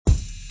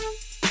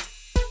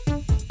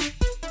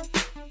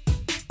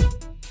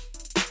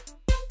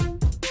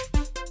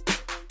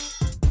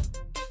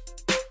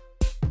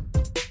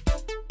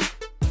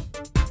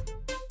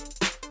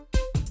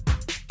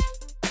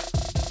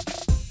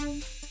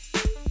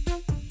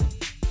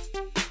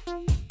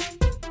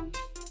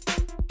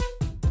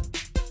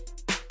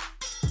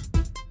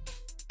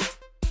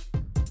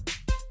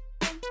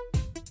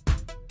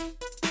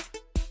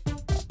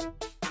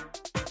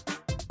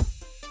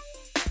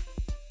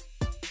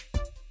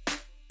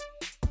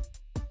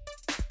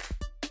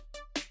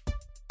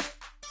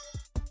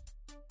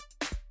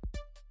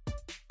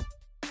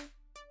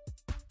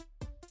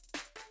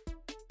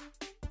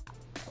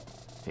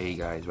Hey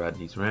guys,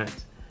 Rodney's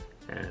Rant.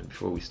 And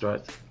before we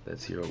start,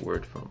 let's hear a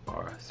word from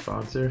our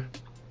sponsor.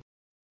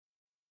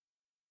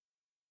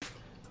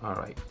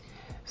 Alright,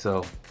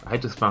 so I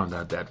just found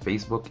out that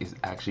Facebook is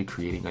actually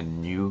creating a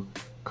new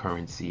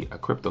currency, a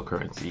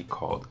cryptocurrency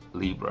called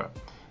Libra.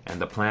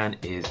 And the plan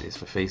is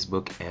for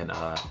Facebook and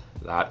a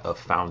lot of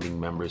founding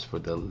members for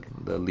the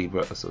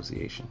Libra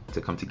Association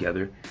to come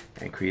together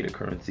and create a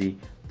currency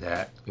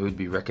that it would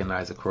be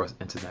recognized across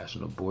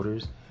international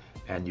borders,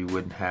 and you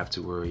wouldn't have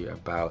to worry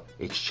about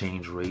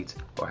exchange rates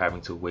or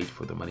having to wait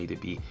for the money to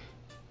be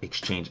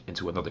exchanged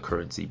into another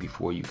currency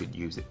before you could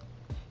use it.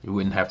 You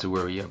wouldn't have to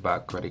worry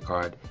about credit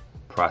card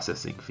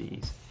processing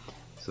fees.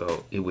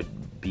 So it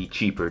would be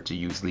cheaper to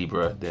use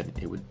Libra than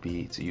it would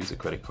be to use a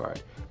credit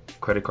card.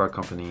 Credit card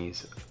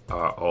companies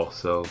are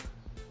also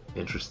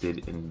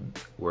interested in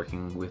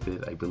working with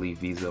it. I believe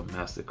Visa,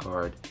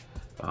 MasterCard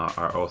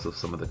are also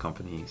some of the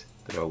companies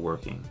that are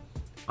working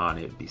on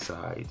it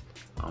besides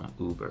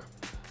Uber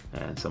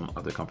and some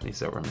other companies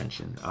that were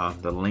mentioned.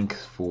 The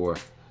links for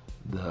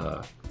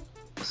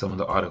some of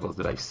the articles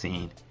that I've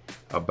seen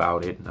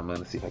about it, and I'm going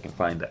to see if I can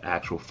find the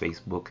actual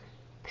Facebook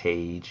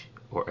page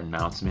or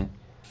announcement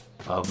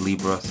of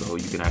Libra, so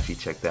you can actually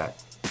check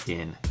that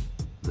in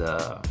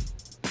the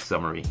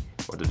summary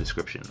or the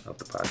description of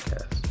the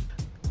podcast.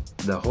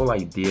 The whole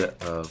idea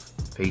of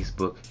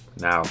Facebook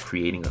now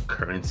creating a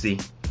currency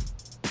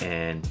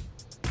and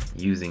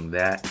using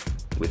that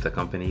with a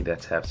company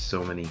that's have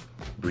so many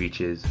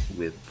breaches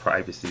with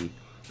privacy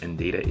and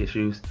data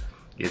issues,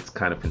 it's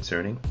kind of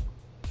concerning.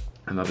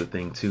 Another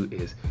thing too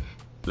is,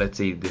 let's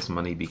say this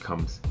money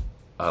becomes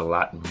a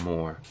lot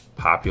more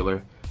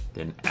popular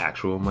than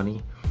actual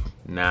money.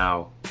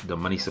 Now the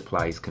money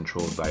supply is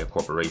controlled by a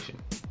corporation,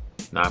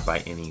 not by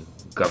any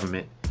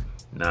government,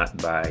 not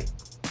by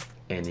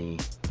any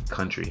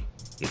country.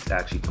 It's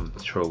actually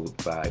controlled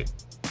by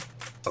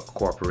a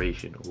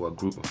corporation or a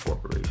group of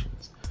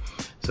corporations.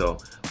 So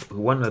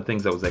one of the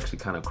things that was actually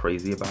kind of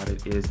crazy about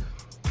it is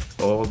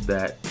all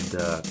that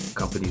the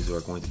companies who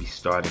are going to be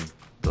starting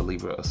the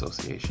Libra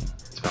Association,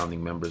 its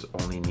founding members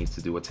only need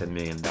to do a $10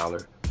 million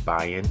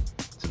buy-in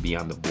to be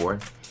on the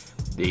board.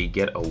 They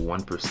get a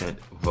 1%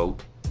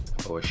 vote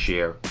or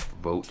share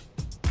vote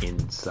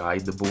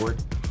inside the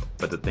board.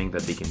 But the thing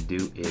that they can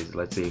do is,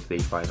 let's say if they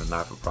find a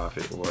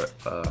not-for-profit or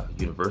a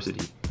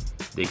university,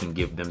 they can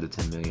give them the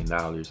 $10 million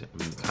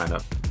and kind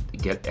of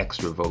get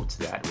extra votes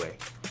that way.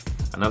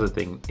 Another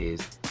thing is,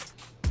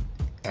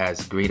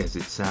 as great as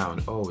it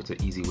sounds, oh, it's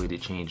an easy way to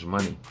change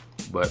money,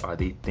 but are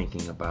they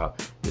thinking about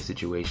the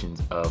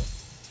situations of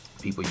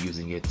people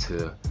using it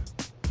to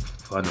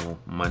funnel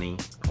money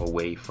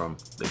away from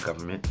the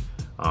government,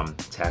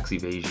 tax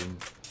evasion,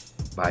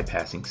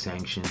 bypassing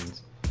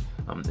sanctions?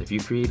 If you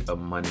create a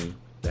money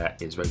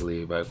that is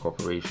regulated by a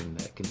corporation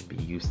that can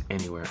be used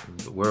anywhere in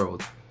the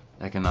world,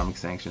 economic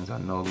sanctions are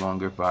no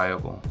longer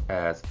viable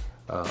as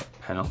a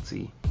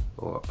penalty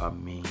or a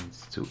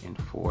means to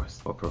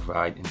enforce or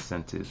provide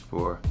incentives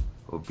for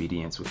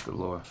obedience with the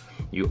law.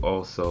 You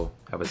also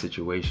have a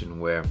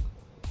situation where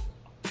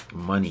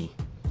money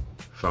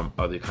from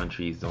other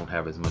countries don't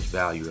have as much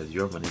value as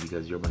your money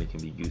because your money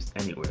can be used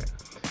anywhere.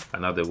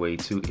 Another way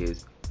too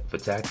is for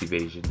tax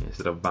evasion.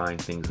 Instead of buying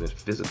things with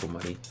physical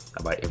money,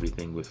 I buy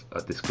everything with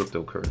this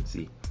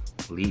cryptocurrency,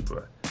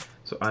 Libra.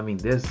 So I mean,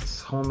 there's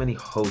so many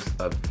hosts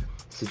of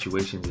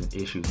situations and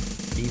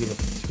issues. Even if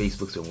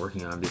Facebook's been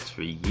working on this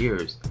for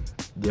years,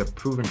 their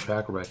proven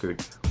track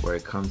record where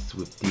it comes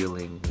with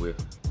dealing with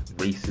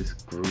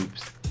racist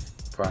groups,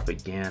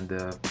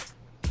 propaganda,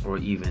 or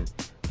even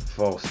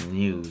false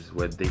news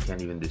where they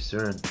can't even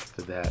discern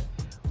for that,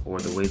 or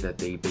the way that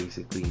they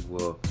basically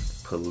will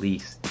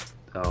police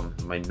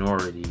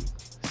minority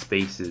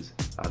spaces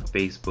on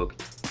Facebook,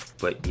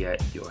 but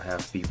yet you'll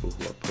have people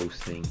who are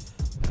posting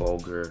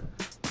vulgar,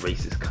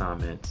 racist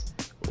comments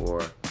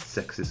or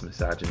sexist,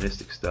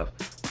 misogynistic stuff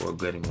or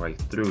getting right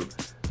through.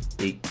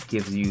 It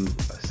gives you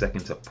a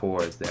second to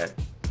pause that,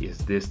 is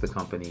this the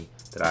company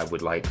that I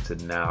would like to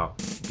now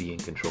be in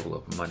control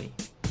of money?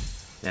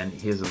 And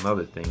here's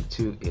another thing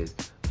too, is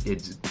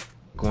it's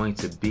going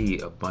to be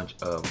a bunch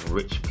of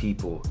rich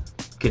people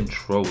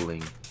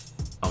controlling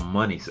a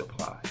money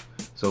supply.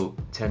 So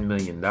 $10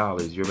 million,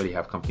 you already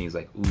have companies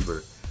like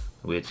Uber,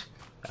 which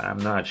I'm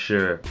not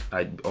sure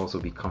I'd also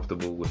be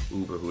comfortable with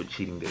Uber, who are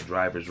cheating their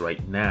drivers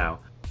right now,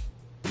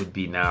 would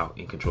be now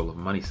in control of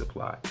money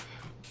supply.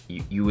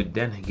 You would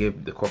then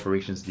give the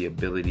corporations the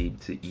ability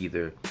to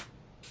either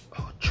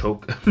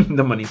choke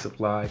the money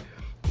supply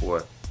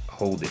or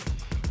hold it.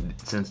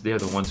 Since they're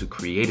the ones who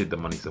created the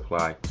money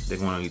supply, they're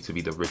going to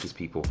be the richest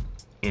people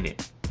in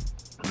it.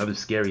 Another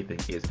scary thing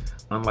is,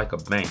 unlike a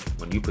bank,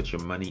 when you put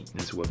your money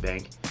into a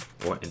bank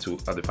or into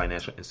other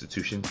financial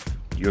institutions,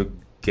 you're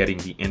getting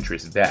the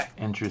interest back.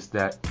 Interest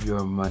that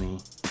your money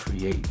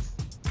creates.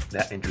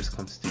 That interest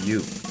comes to you.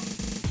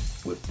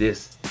 With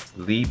this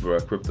Libra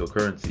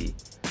cryptocurrency,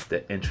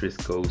 the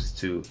interest goes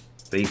to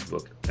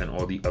Facebook and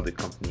all the other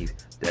companies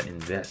that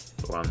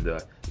invest on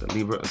the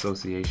Libra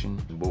Association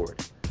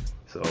board.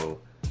 So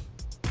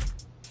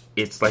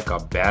it's like a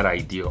bad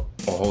idea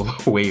all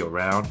the way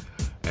around,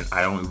 and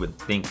I don't even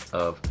think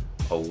of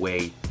a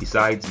way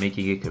besides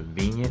making it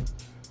convenient.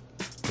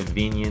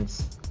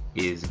 Convenience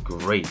is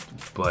great,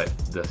 but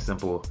the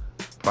simple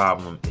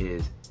problem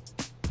is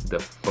the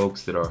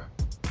folks that are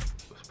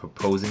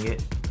proposing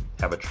it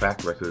have a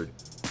track record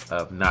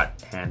of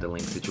not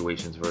handling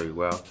situations very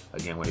well,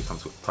 again, when it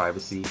comes with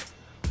privacy,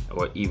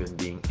 or even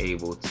being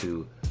able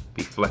to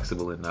be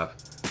flexible enough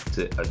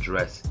to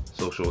address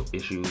social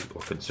issues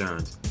or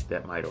concerns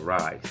that might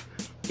arise.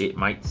 It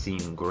might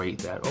seem great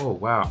that, oh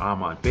wow,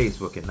 I'm on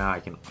Facebook and now I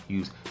can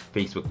use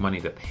Facebook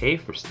money to pay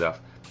for stuff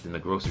in the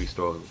grocery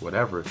store or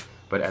whatever,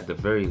 but at the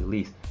very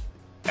least,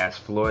 as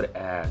flawed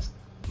as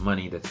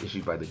money that's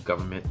issued by the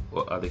government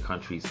or other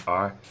countries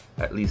are,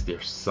 at least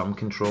there's some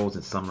controls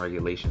and some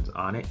regulations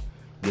on it.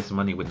 This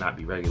money would not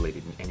be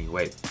regulated in any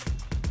way.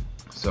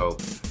 So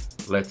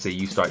let's say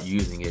you start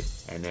using it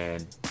and then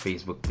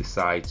Facebook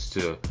decides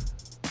to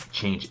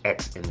change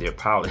X in their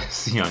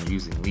policy on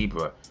using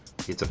Libra.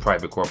 It's a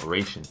private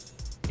corporation.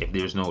 If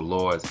there's no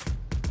laws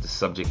to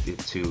subject it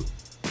to,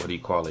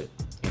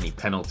 any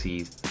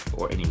penalties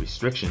or any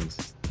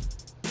restrictions,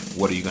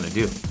 what are you going to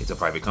do? It's a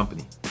private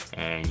company,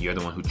 and you're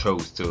the one who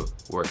chose to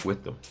work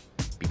with them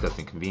because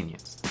of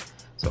convenience.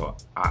 So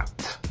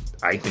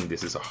I think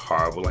this is a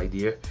horrible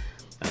idea.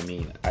 I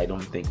mean, I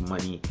don't think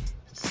money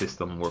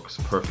system works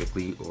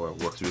perfectly or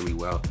works really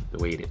well the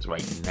way it is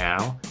right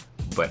now,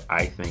 but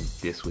I think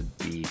this would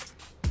be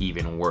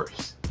even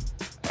worse.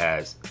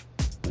 As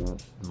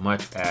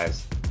much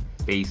as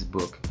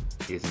Facebook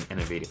is an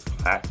innovative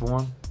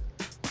platform,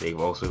 they've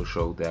also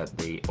showed that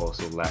they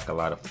also lack a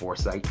lot of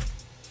foresight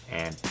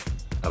and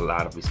a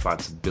lot of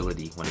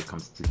responsibility when it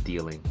comes to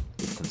dealing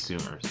with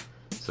consumers.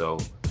 So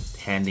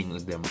handing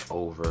them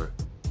over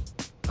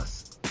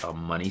a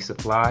money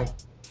supply,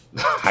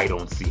 I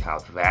don't see how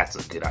that's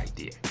a good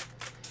idea.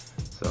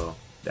 So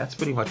that's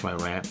pretty much my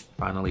rant.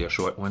 Finally, a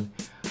short one.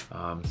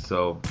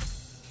 So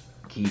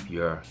keep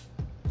your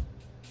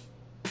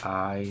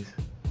eyes,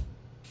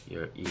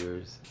 your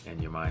ears,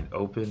 and your mind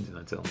open. And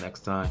until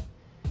next time,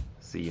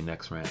 see you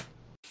next rant.